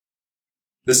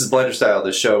This is Blender Style,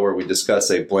 the show where we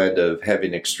discuss a blend of heavy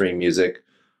and extreme music.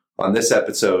 On this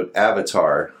episode,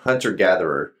 Avatar, Hunter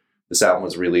Gatherer. This album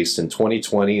was released in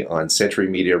 2020 on Century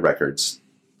Media Records.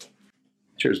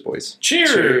 Cheers, boys.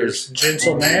 Cheers,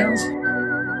 gentlemen.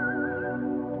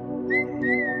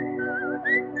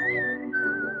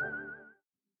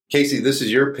 Casey, this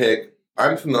is your pick.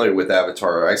 I'm familiar with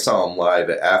Avatar. I saw him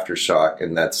live at Aftershock,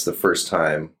 and that's the first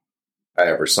time I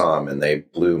ever saw them, and they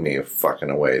blew me fucking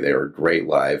away. They were great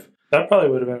live. That probably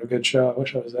would have been a good show. I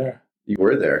wish I was there. You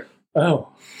were there. Oh.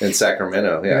 In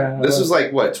Sacramento, yeah. This was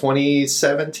like, what,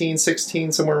 2017,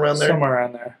 16, somewhere around there? Somewhere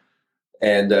around there.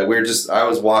 And I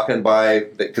was walking by,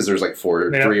 because there's like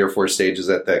three or four stages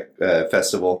at that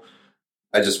festival.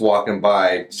 I just walking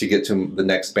by to get to the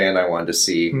next band I wanted to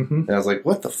see. Mm-hmm. And I was like,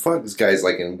 what the fuck? This guy's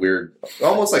like in weird,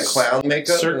 almost like clown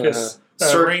makeup. Circus.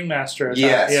 Ringmaster.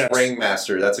 Yes,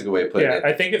 Ringmaster. That's a good way of putting it.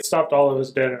 I think it stopped all of us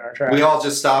dead in our tracks. We all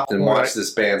just stopped and watched this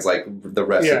band's like the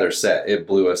rest of their set. It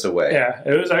blew us away. Yeah,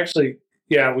 it was actually,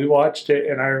 we watched it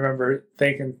and I remember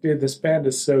thinking, dude, this band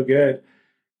is so good.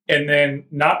 And then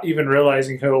not even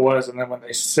realizing who it was. And then when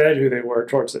they said who they were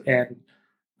towards the end,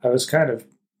 I was kind of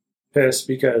pissed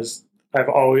because I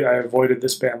avoided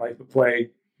this band like the plague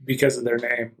because of their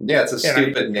name. Yeah, it's a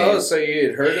stupid name. Oh, so you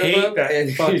had heard of them and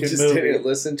you just didn't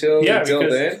listen to them until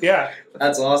then? Yeah.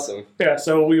 That's awesome. Yeah,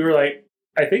 so we were like,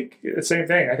 I think the same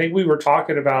thing. I think we were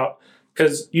talking about,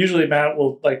 because usually Matt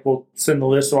we'll send the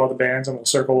list of all the bands and we'll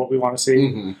circle what we want to see.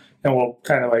 Mm-hmm. And we'll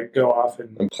kind of like go off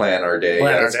and plan our day.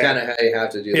 That's kind of how you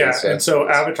have to do this. Yeah, and so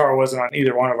Avatar wasn't on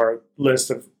either one of our lists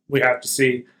of we have to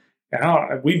see.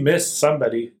 And we missed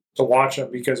somebody to watch them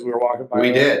because we were walking by.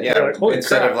 We did, yeah. Like,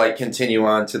 instead of like continue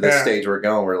on to the stage we're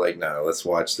going, we're like, no, let's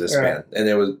watch this band. And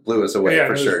it blew us away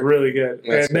for sure. It was really good.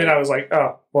 Then I was like,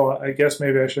 oh, well, I guess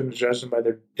maybe I shouldn't have judged them by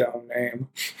their dumb name.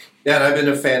 Yeah, and I've been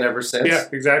a fan ever since. Yeah,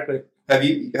 exactly. Have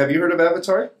you heard of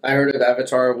Avatar? I heard of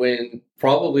Avatar when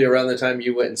probably around the time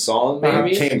you went and saw them,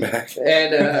 maybe. Came back.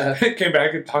 And came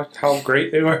back and talked how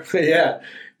great they were. Yeah.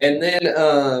 And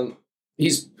then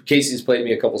Casey's played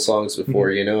me a couple songs before,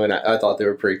 mm-hmm. And I thought they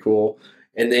were pretty cool.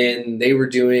 And then they were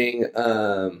doing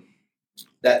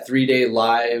that 3-day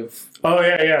live. Oh,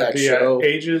 yeah. That the show.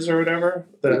 Ages or whatever,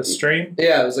 the stream.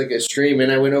 Yeah, it was like a stream. And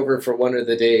I went over for one of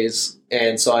the days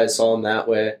and I saw them that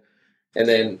way. And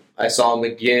then I saw them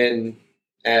again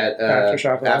at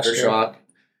Aftershock.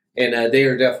 And they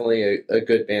are definitely a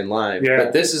good band live. Yeah.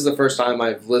 But this is the first time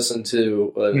I've listened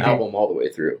to an mm-hmm. album all the way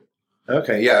through.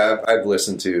 Okay, yeah, I've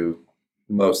listened to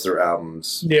most of their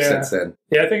albums since then.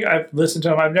 Yeah, I think I've listened to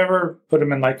them. I've never put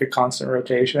them in like a constant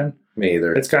rotation. Me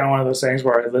either. It's kind of one of those things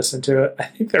where I listen to it. I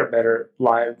think they're a better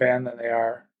live band than they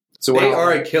are. So they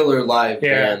are a killer live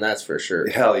band, that's for sure.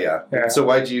 Hell yeah. So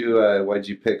why'd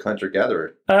you pick Hunter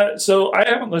Gatherer? So I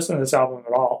haven't listened to this album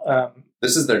at all.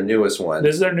 This is their newest one.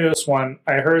 This is their newest one.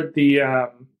 I heard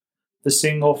the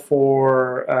single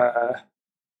for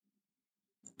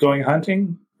Going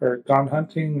Hunting or Gone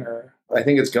Hunting or I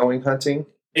think it's Going Hunting.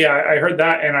 Yeah, I heard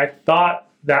that and I thought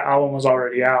that album was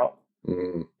already out.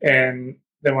 Mm. And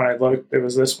then when I looked, it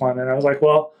was this one and I was like,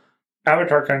 well,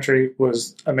 Avatar Country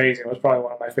was amazing. It was probably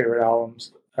one of my favorite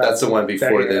albums. That's the one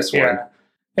before this one. Yeah.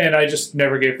 And I just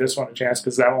never gave this one a chance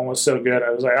because that one was so good.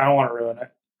 I was like, I don't want to ruin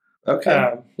it.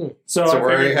 Okay. So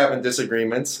we're already having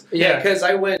disagreements. Yeah, because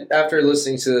after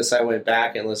listening to this, I went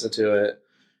back and listened to it.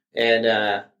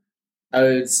 And I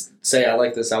would say I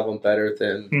like this album better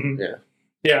than,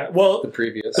 well, the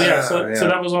previous. So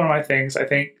that was one of my things. I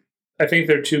think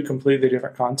they're two completely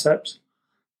different concepts.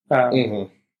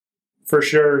 Mm-hmm. For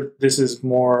sure, this is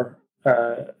more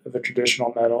of a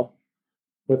traditional metal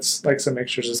with like some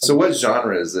mixtures of. So, what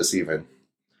genre is this even?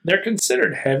 They're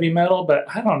considered heavy metal, but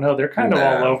I don't know. They're kind of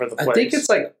all over the place. I think it's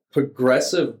like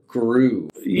progressive groove.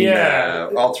 Yeah,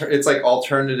 it's like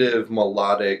alternative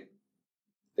melodic.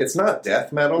 It's not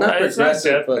death metal. Not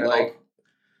progressive, but metal. Like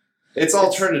it's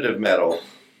alternative metal.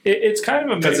 It's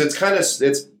kind of because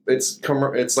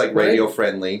it's like radio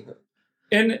friendly.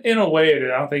 In a way, I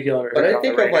don't think you'll ever. But I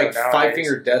think of like Five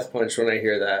Finger Death Punch when I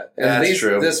hear that. And that's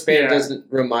true. This band doesn't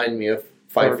remind me of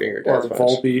Five Finger Death Punch. Or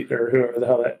Volbeat or whoever the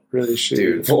hell that really shit.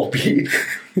 Dude, Volbeat.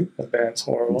 The band's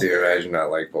horrible. Dude, I do not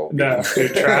like Volbeat. No,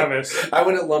 dude, Travis. I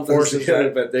wouldn't lump them together,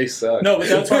 but they suck. No, but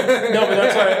that's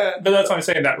why I'm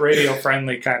saying that radio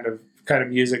friendly kind of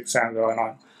music sound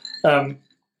going on.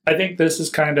 I think this is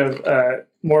kind of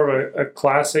more of a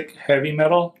classic heavy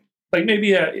metal. Like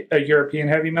maybe a European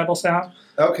heavy metal sound.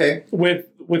 Okay. With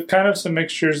kind of some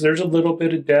mixtures. There's a little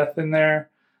bit of death in there.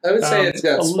 I would say it's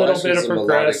got a little bit of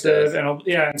progressive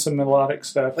and some melodic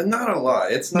stuff, but not a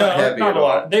lot. It's not heavy not at a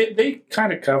lot. They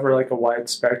kind of cover like a wide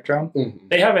spectrum. Mm-hmm.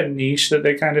 They have a niche that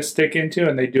they kind of stick into,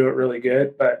 and they do it really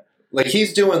good. But like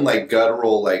he's doing like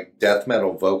guttural, like death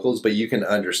metal vocals, but you can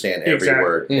understand every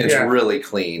word. Mm-hmm. It's really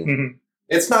clean. Mm-hmm.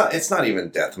 It's not even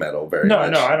death metal much. No,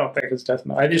 I don't think it's death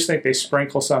metal. I just think they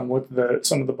sprinkle some with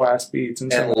some of the blast beats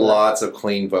and lots of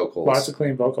clean vocals. Lots of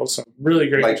clean vocals. Some really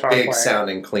great like guitar big playing.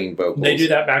 Sounding clean vocals. They do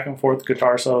that back and forth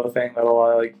guitar solo thing that a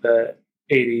lot of like the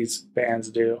 80s bands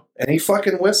do. And he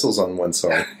fucking whistles on one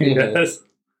song. He does.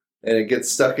 And it gets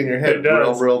stuck in your head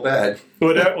real bad.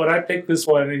 When I picked this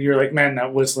one, and you're like, man,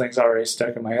 that whistling's already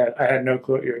stuck in my head. I had no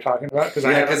clue what you were talking about because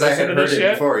I had heard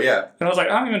it before, And I was like,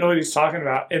 I don't even know what he's talking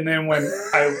about. And then when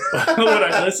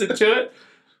I listened to it,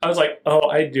 I was like, oh,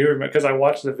 I do remember because I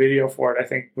watched the video for it. I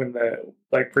think when the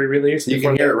pre-release, you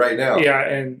can hear it right now. Yeah,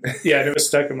 and it was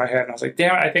stuck in my head. And I was like,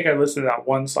 damn it! I think I listened to that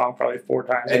one song probably 4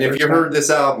 times. And if you heard this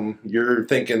album, you're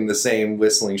thinking the same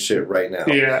whistling shit right now.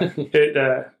 Yeah,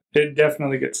 it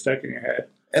definitely gets stuck in your head.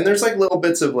 And there's like little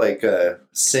bits of like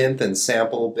synth and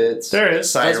sample bits. There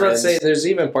is. Sirens. I was about to say there's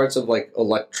even parts of like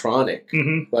electronic.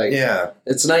 Mm-hmm. Like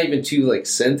it's not even too like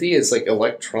synthy. It's like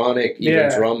electronic, even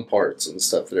drum parts and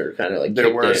stuff that are kind of like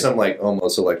there were some like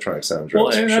almost electronic sound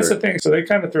drums. Well, and that's the thing. So they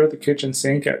kind of throw the kitchen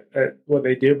sink at what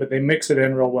they do, but they mix it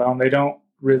in real well, and they don't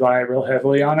rely real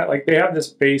heavily on it. Like they have this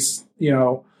bass,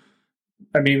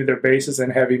 their bass is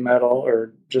in heavy metal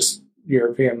or just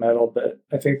European metal, but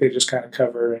I think they just kind of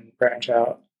cover and branch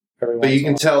out every once. But you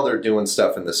can tell they're doing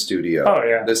stuff in the studio. Oh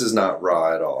yeah, this is not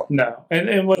raw at all. No,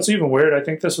 and what's even weird, I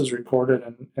think this was recorded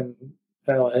in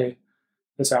L.A.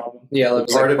 This album, like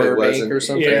part of it wasn't or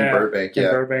something. Yeah, in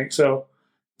Burbank. So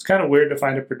it's kind of weird to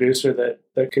find a producer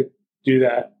that could do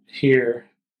that here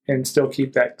and still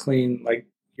keep that clean, like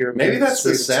European. Maybe that's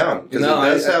the sound because it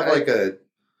does have like a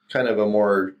kind of a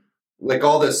more. Like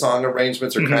all the song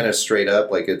arrangements are kind of straight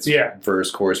up, like it's verse,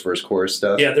 chorus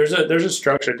stuff. Yeah, there's a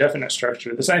structure, definite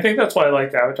structure. I think that's why I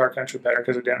liked Avatar Country better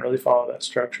because it didn't really follow that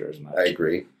structure as much. I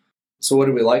agree. So what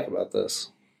do we like about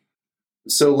this?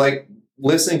 So like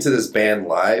listening to this band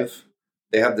live,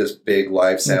 they have this big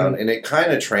live sound, and it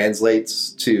kind of translates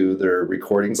to their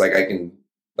recordings. Like I can,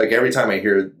 like every time I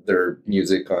hear their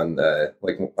music on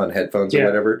on headphones or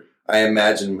whatever, I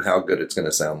imagine how good it's going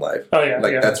to sound live. Oh yeah,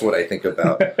 that's what I think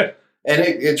about. And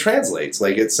it translates.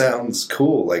 Like, it sounds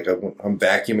cool. Like, I'm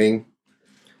vacuuming,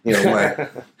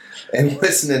 and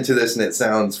listening to this, and it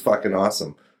sounds fucking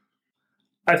awesome.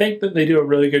 I think that they do a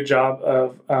really good job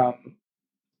of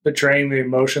portraying the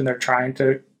emotion they're trying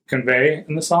to convey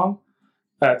in the song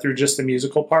through just the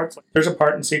musical parts. There's a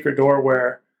part in Secret Door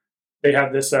where they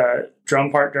have this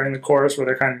drum part during the chorus where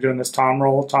they're kind of doing this tom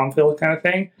fill kind of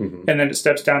thing. Mm-hmm. And then it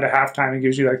steps down to halftime and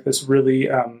gives you like this really...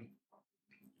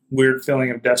 weird feeling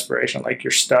of desperation, like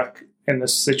you're stuck in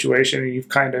this situation and you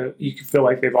can feel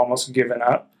like they've almost given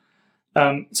up.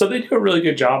 So they do a really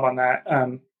good job on that.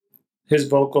 His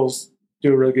vocals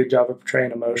do a really good job of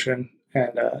portraying emotion,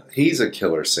 and he's a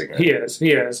killer singer. He is.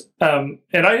 And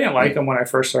I didn't like him when I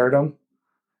first heard him,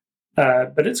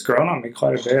 but it's grown on me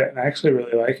quite a bit, and I actually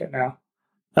really like it now.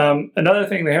 Another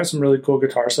thing, they have some really cool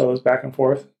guitar solos back and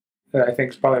forth that I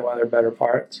think is probably one of their better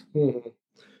parts. Mm-hmm.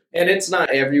 And it's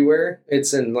not everywhere.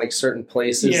 It's in like certain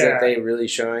places that they really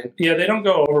shine. Yeah, they don't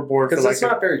go overboard because it's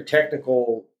not very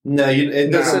technical. No,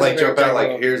 it doesn't like jump out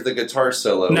like here's the guitar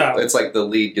solo. No, it's like the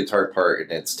lead guitar part,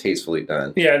 and it's tastefully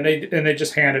done. Yeah, and they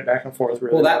just hand it back and forth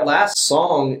really well. That last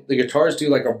song, the guitars do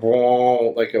like a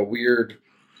weird.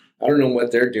 I don't know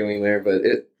what they're doing there, but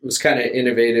it was kind of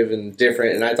innovative and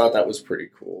different, and I thought that was pretty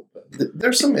cool. But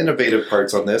there's some innovative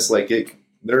parts on this, like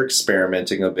they're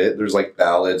experimenting a bit. There's like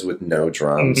ballads with no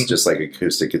drums, just like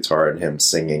acoustic guitar and him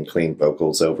singing clean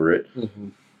vocals over it. Mm-hmm.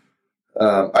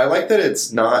 I like that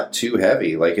it's not too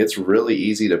heavy. Like it's really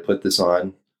easy to put this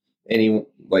on. You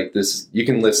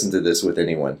can listen to this with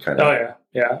anyone kind of. Oh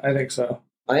yeah, I think so.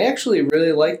 I actually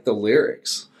really like the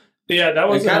lyrics. Yeah, that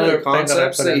was kind of the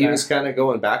concepts that he was kind of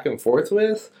going back and forth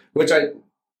with, which I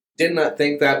did not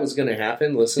think that was going to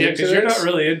happen. Listening to because you're not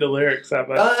really into lyrics that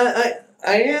much.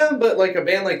 I am, but like a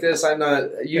band like this, I'm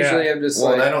not. Usually, I'm just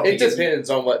it depends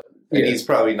on what. And he's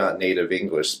probably not native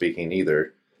English speaking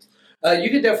either. You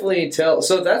could definitely tell.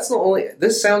 So that's the only.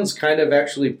 This sounds kind of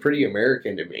actually pretty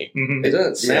American to me. Mm-hmm. It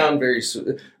doesn't sound very.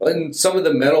 And some of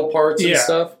the metal parts and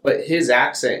stuff, but his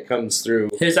accent comes through.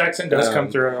 His accent does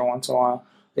come through every once in a while.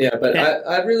 Yeah, but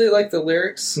I really like the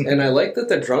lyrics, and I like that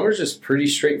the drummer's just pretty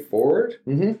straightforward.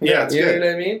 Mm-hmm. Yeah, you know what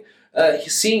I mean.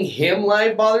 Seeing him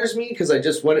live bothers me because I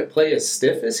just wouldn't play as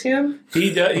stiff as him.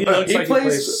 He does. He looks like he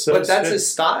plays so but that's stiff.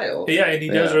 his style. Yeah, and he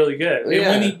does really good. And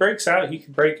when he breaks out, he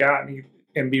can break out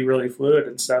and be really fluid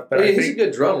and stuff. But he's a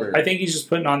good drummer. I think he's just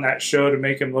putting on that show to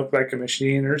make him look like a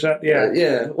machine or something. Yeah.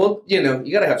 Yeah. Well, you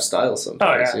got to have style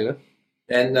sometimes, you know?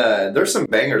 And there's some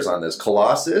bangers on this.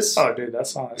 Colossus. Oh, dude, that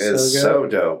song is so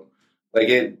dope. Like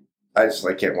it, I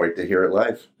can't wait to hear it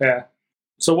live. Yeah.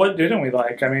 So what didn't we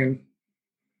like? I mean,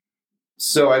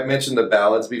 so I mentioned the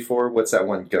ballads before. What's that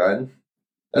one? Gun.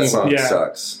 That song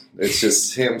sucks. It's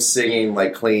just him singing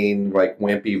like clean, like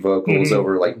wimpy vocals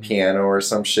over like piano or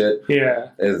some shit. Yeah,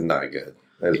 it is not good.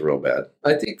 It is real bad.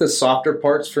 I think the softer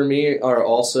parts for me are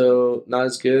also not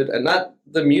as good, and not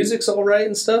the music's all right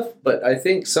and stuff. But I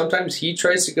think sometimes he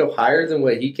tries to go higher than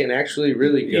what he can actually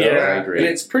really go. Yeah, I agree. And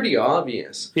it's pretty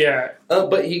obvious. Yeah,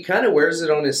 but he kind of wears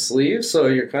it on his sleeve, so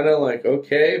you're kind of like,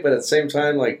 okay, but at the same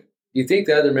time, like you think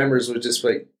the other members would just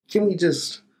like, can we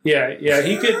just? Yeah,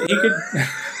 he could.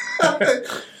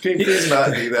 Can you please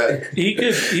not do that? He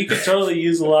could totally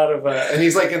use a lot of. And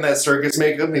he's like in that circus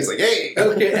makeup, and he's like, "Hey."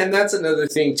 Okay, and that's another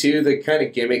thing too. The kind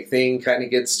of gimmick thing kind of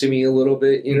gets to me a little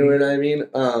bit. You know what I mean?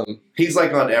 He's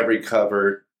like on every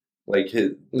cover. Like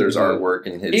there's artwork,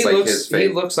 and his face. He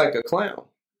looks like a clown.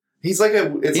 He's like a.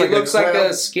 He looks like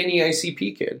a skinny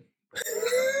ICP kid.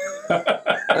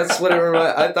 That's what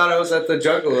I thought I was at the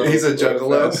Juggalo. He's a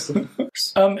Juggalo.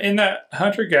 In that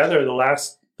Hunter Gatherer, the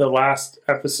last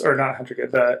episode, or not Hunter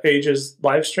Gatherer, the Ages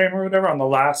live stream or whatever, on the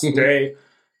last day,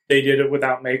 they did it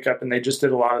without makeup, and they just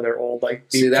did a lot of their old like.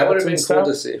 See, that would have been cool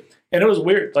to see. And it was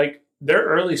weird. Like their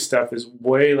early stuff is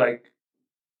way like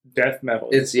death metal.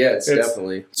 It's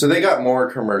definitely. So they got more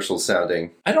commercial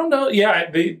sounding. I don't know. Yeah,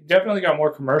 they definitely got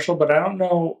more commercial, but I don't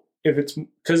know if it's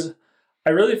because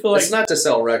I really feel like it's not to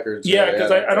sell records. Yeah,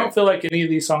 because I don't feel like any of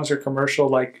these songs are commercial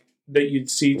like that you'd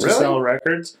see to sell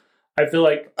records. I feel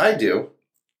like I do.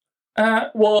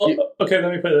 Okay,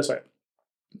 let me put it this way.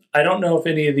 I don't know if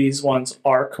any of these ones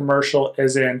are commercial,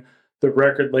 as in the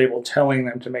record label telling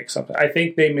them to make something. I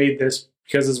think they made this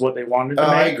because it's what they wanted to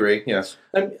make. I agree, yes.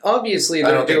 Obviously,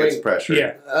 I don't think it's pressure.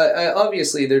 Yeah.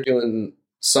 Obviously, they're doing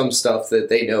some stuff that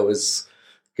they know is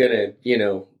going to, be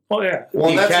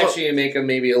catchy and make them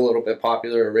maybe a little bit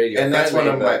popular on radio. And that's one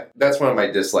of my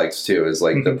dislikes, too, is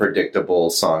like the predictable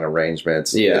song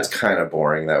arrangements. Yeah. It's kind of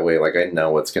boring that way. Like, I know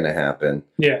what's going to happen.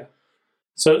 Yeah.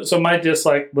 So my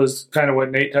dislike was kind of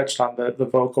what Nate touched on, the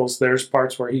vocals. There's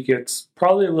parts where he gets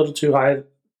probably a little too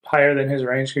higher than his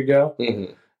range could go.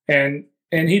 Mm-hmm.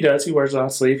 And he does. He wears it on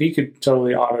his sleeve. He could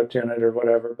totally auto-tune it or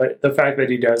whatever. But the fact that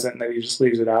he doesn't and that he just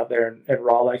leaves it out there and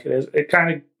raw like it is, it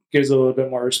kind of gives a little bit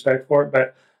more respect for it.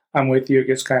 But I'm with you. It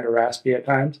gets kind of raspy at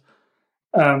times.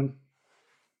 The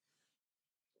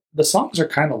songs are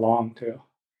kind of long, too.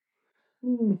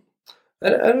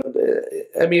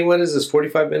 I mean, what is this,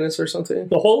 45 minutes or something?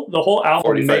 The whole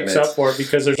album makes minutes. up for it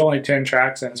because there's only 10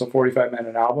 tracks and it's a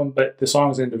 45-minute album, but the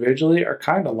songs individually are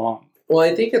kind of long. Well,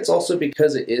 I think it's also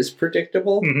because it is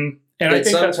predictable. Mm-hmm. And I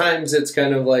think sometimes it's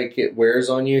kind of like it wears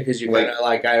on you because you're kind of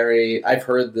like, I've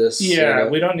heard this. Yeah,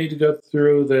 we don't need to go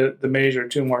through the measure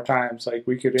 2 more times. Like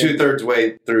we could 2/3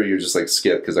 way through, you're just like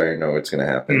skip because I already know what's going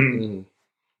to happen. Mm-hmm.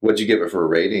 What'd you give it for a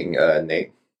rating,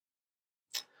 Nate?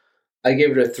 I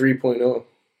gave it a 3.0.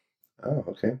 Oh,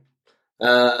 okay.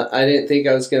 I didn't think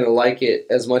I was going to like it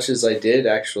as much as I did,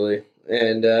 actually.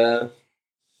 And I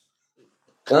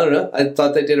don't know. I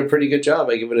thought they did a pretty good job.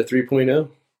 I give it a 3.0.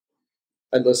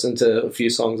 I'd listen to a few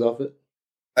songs off it.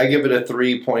 I give it a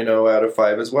 3.0 out of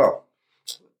 5 as well.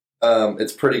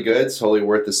 It's pretty good. It's totally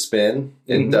worth the spin.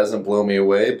 It doesn't blow me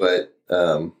away, but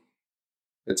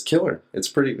it's killer. It's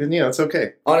pretty, it's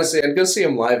okay. Honestly, I'd go see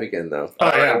them live again, though.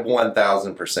 Oh, yeah.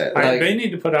 1,000%. They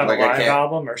need to put out a live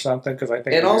album or something, because I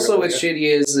think. And also, what's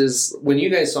shitty is when you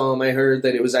guys saw them, I heard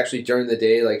that it was actually during the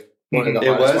day, like one of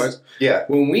the hottest parts. Yeah.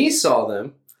 When we saw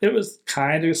them, it was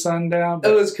kind of sundown.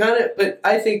 It was kind of, but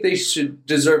I think they should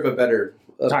deserve a better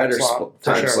time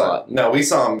slot. No, we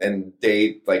saw them in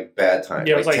bad time,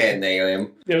 yeah, like 10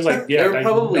 a.m. It was like, they were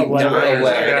probably 11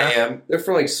 a.m. They're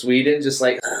from Sweden, just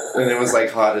like, and it was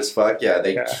hot as fuck. Yeah,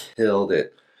 they killed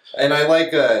it. And I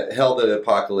like Hell the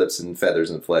Apocalypse and Feathers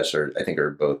and Flesh are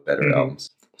both better albums.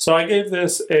 So I gave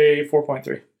this a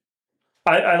 4.3.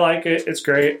 I like it. It's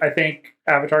great. I think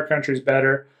Avatar Country is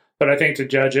better, but I think to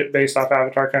judge it based off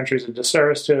Avatar Country is a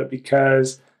disservice to it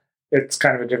because it's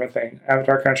kind of a different thing.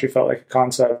 Avatar Country felt like a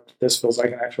concept. This feels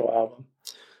like an actual album.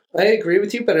 I agree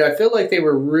with you, but I feel like they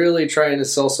were really trying to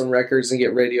sell some records and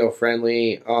get radio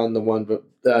friendly on the one,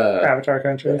 Avatar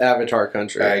Country. Avatar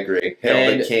Country. I agree.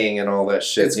 Hail the King and all that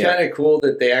shit. It's kind of cool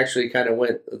that they actually kind of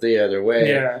went the other way.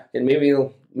 Yeah. And maybe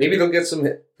maybe they'll get some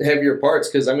heavier parts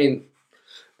because I mean,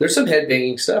 there's some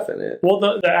headbanging stuff in it. Well,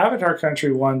 the Avatar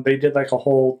Country one, they did like a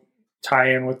whole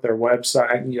tie-in with their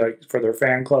website, like for their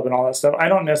fan club and all that stuff. I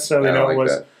don't necessarily know it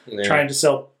was trying to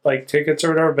sell like tickets or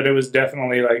whatever, but it was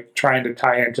definitely like trying to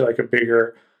tie into like a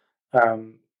bigger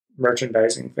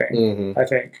merchandising thing. I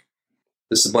think.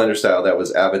 This is Blender Style. That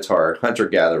was Avatar Hunter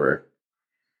Gatherer.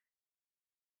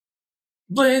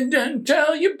 Blend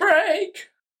until you break.